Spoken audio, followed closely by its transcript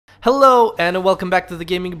Hello and welcome back to the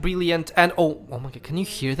Gaming Brilliant. And oh my god, can you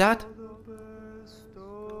hear that?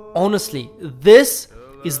 Honestly, this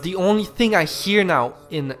is the only thing I hear now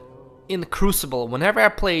in Crucible. Whenever I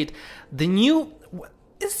played the new,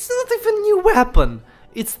 it's not even a new weapon.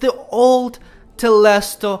 It's the old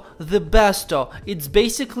TELESTO the Besto. It's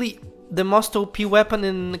basically the most OP weapon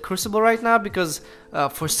in Crucible right now because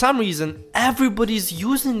for some reason everybody's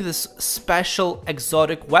using this special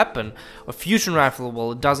exotic weapon, a fusion rifle.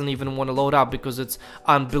 Well, it doesn't even want to load up because it's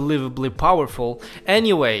unbelievably powerful.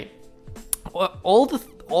 Anyway, all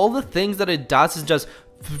the things that it does is just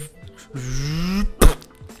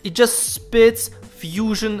spits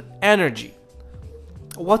fusion energy.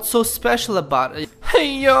 What's so special about it?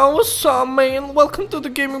 Hey yo, what's up man? Welcome to the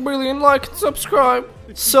Gaming Brilliant, like and subscribe.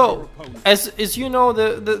 So, as you know,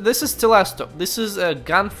 this is Telesto. This is a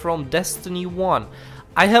gun from Destiny 1.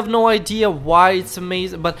 I have no idea why it's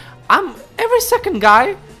amazing, but every second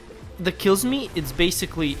guy that kills me, it's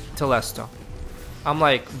basically Telesto. I'm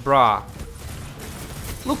like, bruh,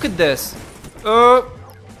 look at this.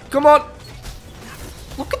 Come on.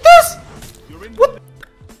 Look at this. What?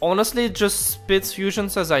 Honestly, it just spits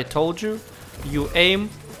fusions as I told you. You aim,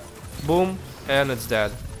 boom, and it's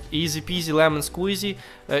dead. Easy peasy lemon squeezy.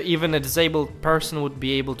 Even a disabled person would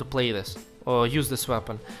be able to play this or use this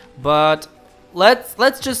weapon. But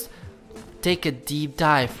let's just take a deep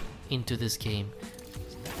dive into this game.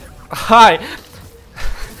 Hi.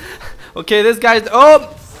 Okay, this guy's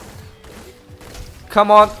come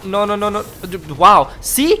on. No. Wow.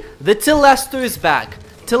 See? The Telesto is back.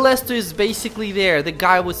 Telesto is basically there. The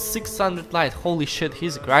guy with 600 light. Holy shit,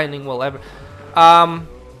 he's grinding well ever.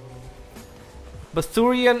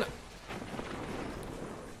 Bethurian.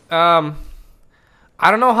 I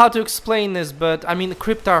don't know how to explain this, but I mean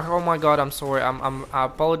Cryptarch. Oh my god, I'm sorry. I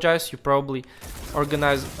apologize. You probably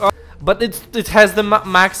organized. But it has the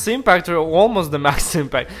max impact, or almost the max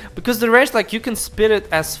impact, because the rest, like, you can spit it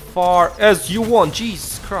as far as you want.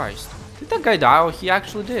 Jesus Christ, did that guy die? Oh, he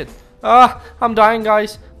actually did. I'm dying,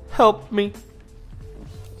 guys. Help me.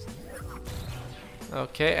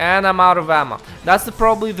 Okay, and I'm out of ammo. That's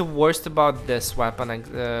probably the worst about this weapon.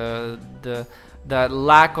 The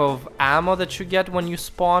lack of ammo that you get when you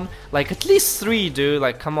spawn. Like, at least 3, dude.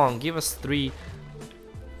 Like, come on, give us 3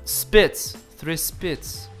 spits. 3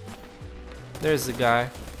 spits. There's the guy.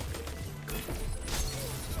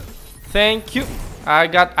 Thank you. I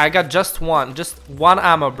got just one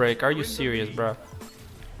ammo break. Are you serious, bro?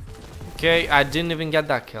 Okay, I didn't even get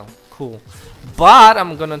that kill. Cool. But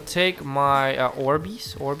I'm gonna take my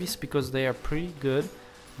Orbeez because they are pretty good,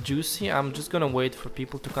 juicy. I'm just gonna wait for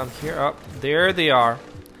people to come here. Oh, there they are.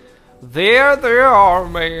 There they are,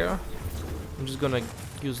 man. I'm just gonna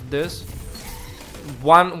use this.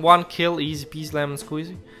 One kill, easy peasy lemon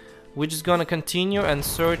squeezy. We're just gonna continue and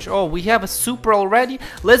search. Oh, we have a super already.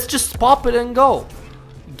 Let's just pop it and go.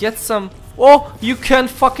 Get some. Oh, you can't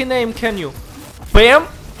fucking aim, can you? Bam.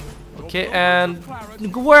 Okay, and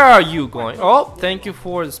where are you going? Oh, thank you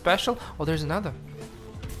for the special. Oh, there's another.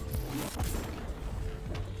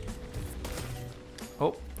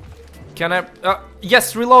 Oh, can I?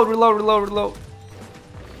 Yes, reload.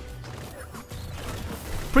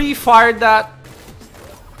 Pre-fired that.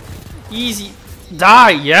 Easy. Die,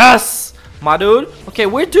 yes, my dude. Okay,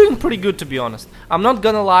 we're doing pretty good, to be honest. I'm not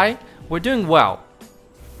gonna lie, we're doing well.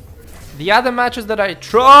 The other matches that I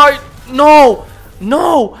tried, no,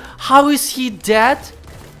 how is he dead?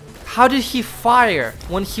 How did he fire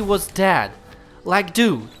when he was dead? Like,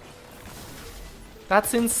 dude,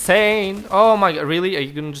 that's insane. Oh my god, really? Are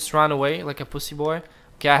you gonna just run away like a pussy boy?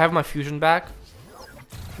 Okay, I have my fusion back.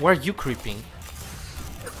 Where are you creeping?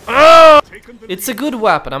 It's a good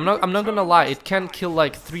weapon. I'm not gonna lie. It can kill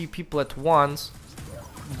like 3 people at once,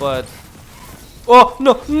 but oh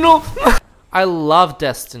no. I love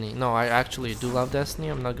Destiny. No, I actually do love Destiny.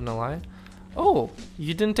 I'm not gonna lie. Oh,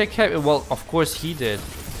 you didn't take heavy. Well, of course he did.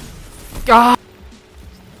 Ah!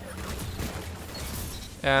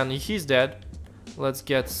 And he's dead. Let's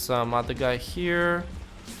get some other guy here.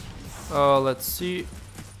 Let's see.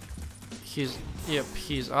 He's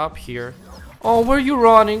up here. Oh, where are you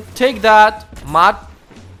running? Take that, mod.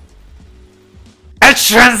 And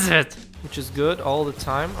transit, which is good all the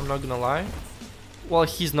time. I'm not gonna lie. Well,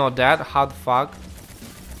 he's not dead. How the fuck?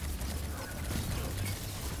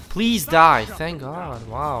 Please die. Thank God.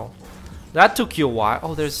 Wow, that took you a while.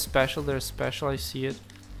 Oh, there's special. There's special. I see it.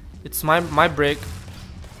 It's my break.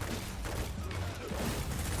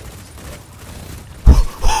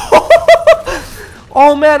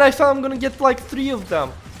 Oh man, I thought I'm gonna get like 3 of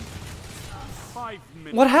them.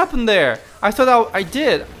 What happened there? I thought I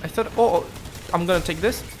did. I thought, oh, I'm gonna take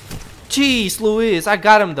this. Jeez, Luis, I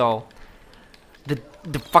got him though.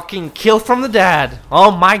 The fucking kill from the dad. Oh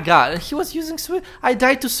my god. He was using sweet. I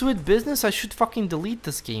died to sweet business. I should fucking delete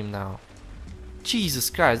this game now. Jesus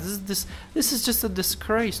Christ. This is just a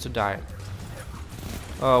disgrace to die.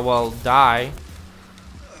 Oh well, die.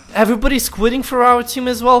 Everybody's quitting for our team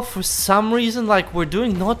as well. For some reason, like, we're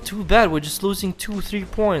doing not too bad. We're just losing 2-3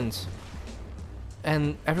 points.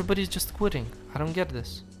 And everybody's just quitting. I don't get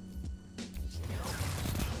this.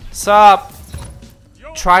 Sup?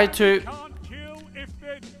 Try to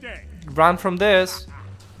run from this.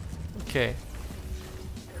 Okay.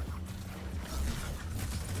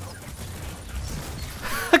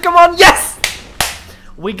 Come on, yes!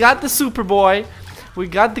 We got the super boy. We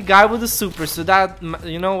got the guy with the super, so that,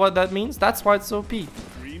 you know what that means? That's why it's OP.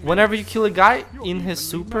 Whenever you kill a guy in his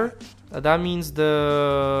super, that means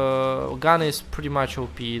the gun is pretty much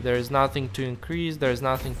OP. There is nothing to increase, there is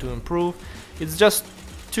nothing to improve. It's just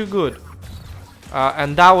too good.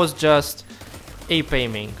 And that was just ape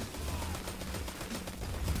aiming.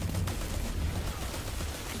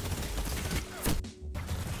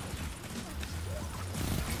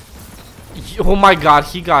 Oh my god,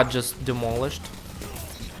 he got just demolished.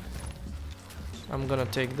 I'm gonna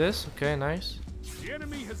take this. Okay, nice.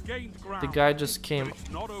 The guy just came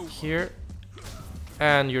here.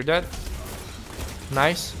 And you're dead.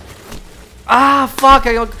 Nice. Ah, fuck!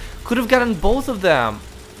 I could have gotten both of them.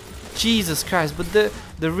 Jesus Christ! But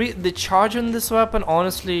the charge on this weapon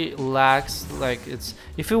honestly lacks. Like, it's,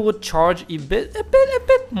 if it would charge a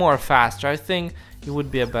bit more faster, I think it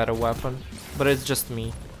would be a better weapon. But it's just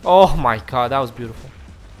me. Oh my god, that was beautiful.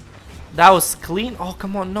 That was clean. Oh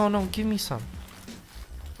come on, no, give me some.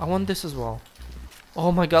 I want this as well.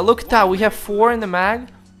 Oh my god, look at that. We have 4 in the mag.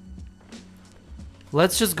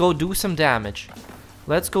 Let's just go do some damage.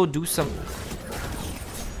 Let's go do some.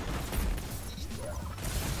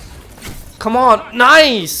 Come on,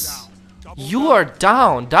 nice! You are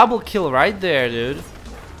down. Double kill right there, dude.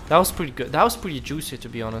 That was pretty good. That was pretty juicy, to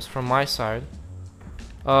be honest, from my side.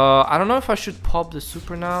 I don't know if I should pop the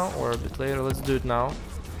super now or a bit later. Let's do it now.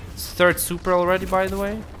 It's 3rd super already, by the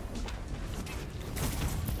way.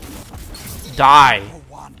 Die.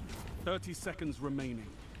 30 seconds remaining.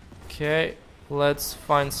 Okay, let's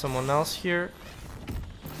find someone else here.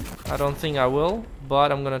 I don't think I will,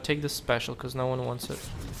 but I'm gonna take this special because no one wants it.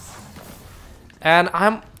 And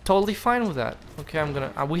I'm totally fine with that. Okay, I'm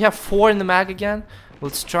gonna. We have 4 in the mag again.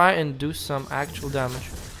 Let's try and do some actual damage.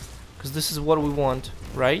 Because this is what we want,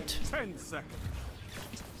 right? 10 seconds.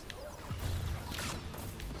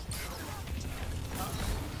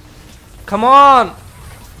 Come on!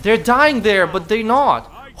 They're dying there, but they're not.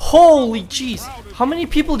 Holy jeez! How many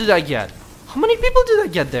people did I get? How many people did I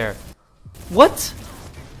get there? What?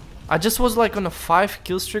 I just was like on a 5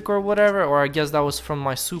 kill streak or whatever, or I guess that was from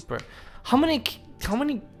my super. How many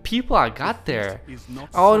people I got there?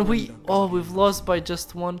 Oh, and we've lost by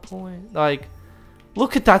just 1 point. Like,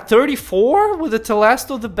 look at that, 34 with the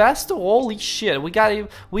TELESTO the besto. Holy shit!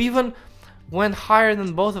 We even went higher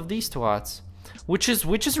than both of these twats, which is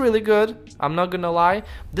really good. I'm not gonna lie.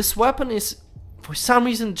 This weapon is, for some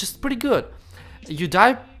reason, just pretty good. You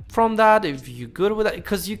die from that if you're good with it,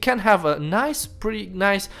 because you can have a pretty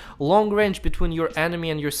nice long range between your enemy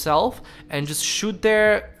and yourself, and just shoot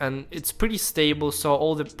there, and it's pretty stable. So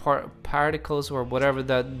all the particles or whatever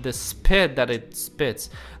that the spit that it spits,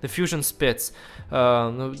 the fusion spits,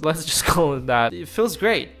 let's just call it that. It feels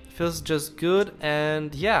great. It feels just good,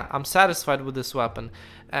 and yeah, I'm satisfied with this weapon.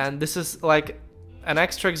 And this is like an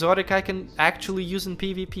extra exotic I can actually use in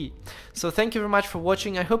PvP. So thank you very much for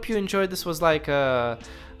watching. I hope you enjoyed. This was like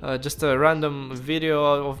just a random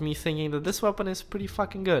video of me thinking that this weapon is pretty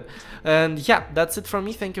fucking good. And yeah, that's it from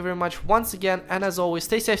me. Thank you very much once again, and as always,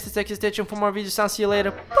 stay safe, stay sexy, stay tuned for more videos. I'll see you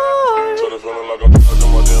later. Bye.